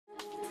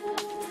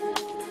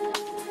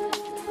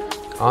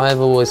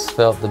I've always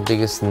felt the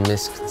biggest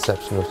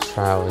misconception of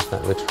Trouw is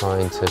that we're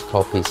trying to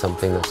copy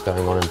something that's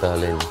going on in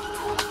Berlin.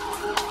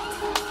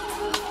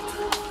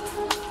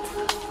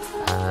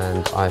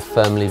 And I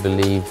firmly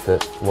believe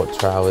that what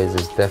Trouw is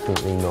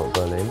definitely not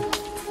Berlin.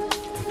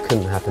 It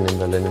couldn't happen in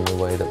Berlin in the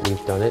way that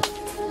we've done it.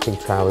 I think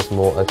Trouw is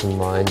more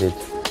open-minded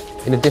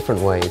in a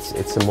different way.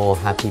 It's a more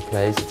happy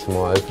place, it's a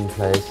more open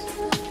place.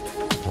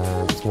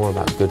 It's more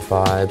about good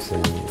vibes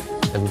and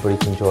everybody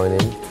can join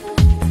in.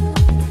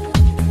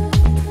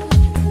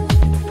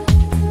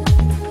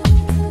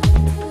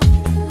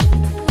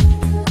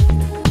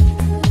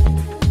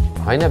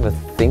 I never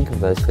think of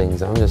those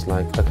things. I'm just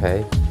like,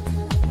 okay,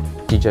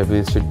 DJ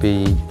booth should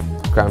be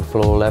ground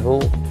floor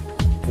level,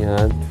 you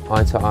know,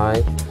 eye to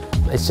eye.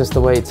 It's just the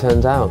way it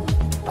turned out.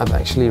 I've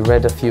actually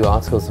read a few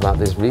articles about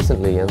this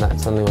recently, and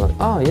that's something like,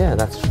 oh yeah,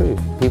 that's true.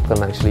 People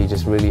can actually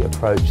just really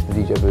approach the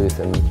DJ booth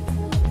and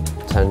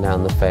turn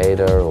down the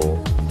fader or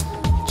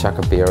chuck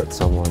a beer at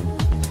someone.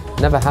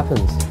 It never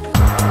happens.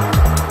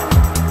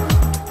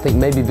 I think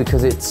maybe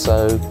because it's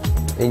so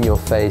in your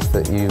face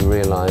that you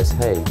realise,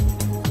 hey,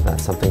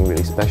 that's something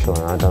really special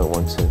and I don't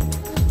want to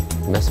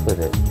mess with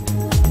it.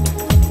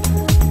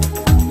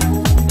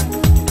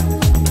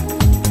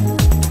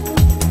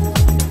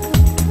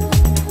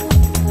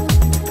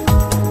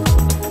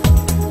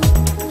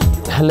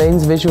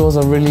 Heleen's visuals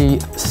are really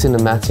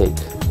cinematic.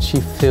 She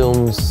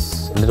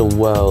films little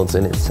worlds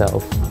in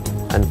itself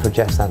and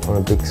projects that on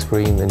a big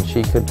screen, and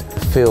she could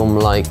film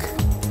like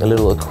a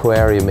little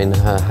aquarium in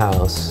her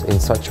house in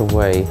such a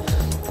way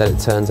that it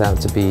turns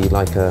out to be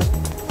like a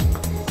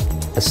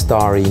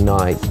starry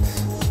night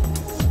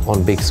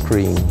on big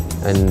screen,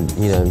 and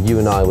you know, you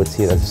and I would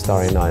see it as a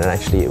starry night, and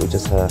actually it was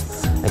just her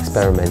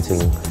experimenting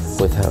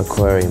with her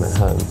aquarium at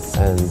home,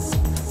 and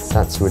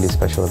that's really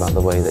special about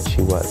the way that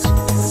she works.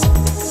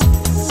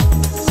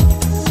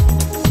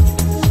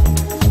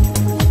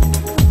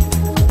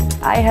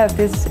 I have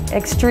this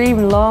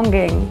extreme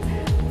longing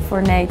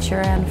for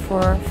nature and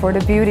for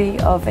the beauty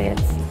of it.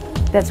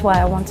 That's why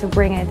I want to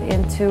bring it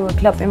into a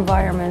club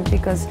environment,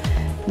 because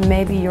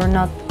maybe you're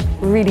not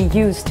really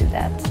used to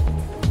that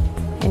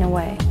in a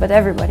way, but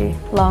everybody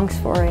longs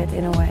for it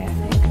in a way, I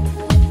think.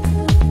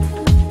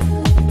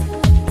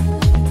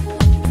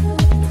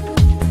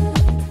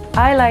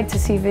 I like to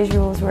see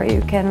visuals where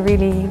you can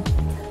really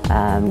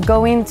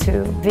go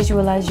into,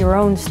 visualize your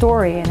own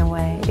story in a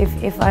way.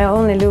 If I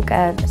only look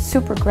at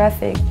super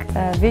graphic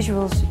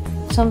visuals,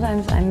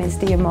 sometimes I miss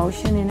the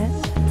emotion in it.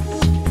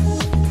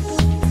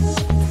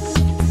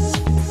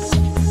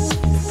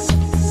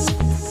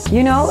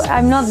 You know,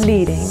 I'm not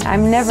leading.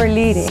 I'm never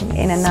leading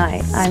in a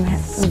night. I'm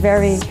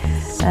very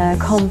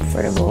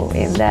comfortable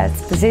in that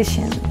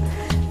position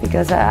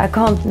because I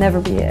can't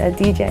never be a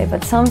DJ.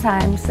 But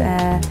sometimes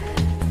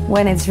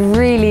when it's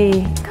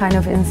really kind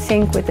of in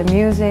sync with the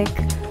music,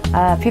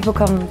 people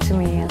come to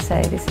me and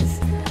say, this is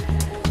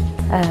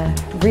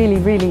really,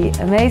 really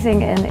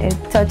amazing and it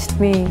touched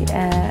me.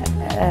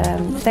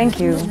 Thank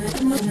you.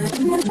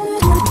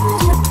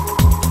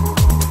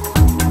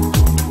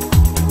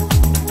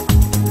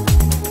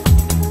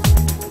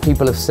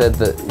 People have said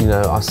that, you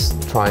know, us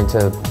trying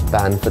to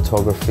ban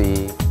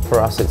photography, for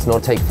us it's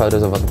not take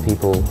photos of other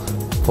people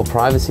for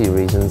privacy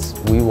reasons.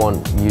 We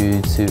want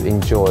you to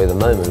enjoy the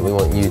moment. We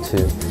want you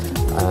to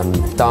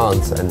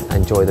dance and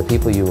enjoy the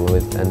people you were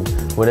with. And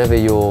whenever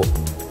you're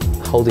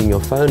holding your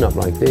phone up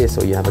like this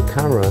or you have a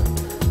camera,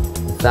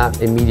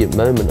 that immediate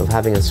moment of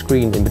having a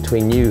screen in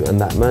between you and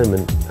that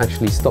moment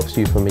actually stops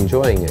you from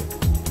enjoying it.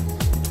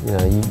 You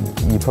know,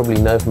 you probably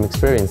know from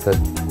experience that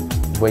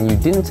when you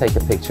didn't take a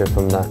picture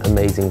from that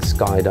amazing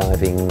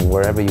skydiving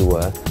wherever you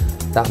were,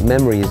 that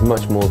memory is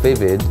much more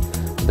vivid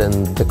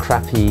than the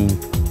crappy,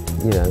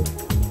 you know,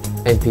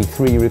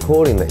 MP3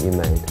 recording that you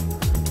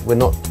made. We're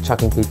not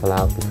chucking people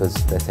out because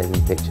they're taking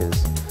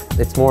pictures.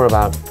 It's more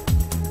about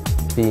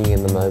being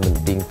in the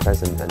moment, being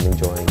present and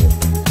enjoying it.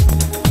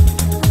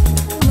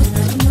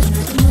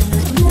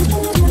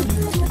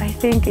 I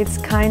think it's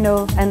kind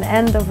of an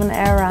end of an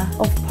era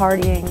of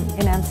partying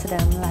in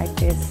Amsterdam like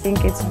this. I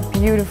think it's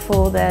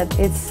beautiful that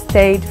it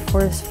stayed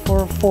for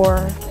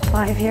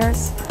 4-5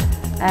 years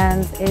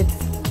and it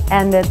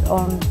ended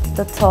on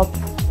the top,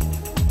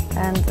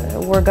 and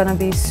we're gonna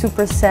be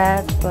super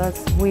sad, but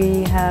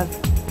we have,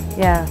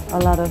 yeah, a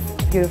lot of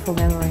beautiful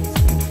memories.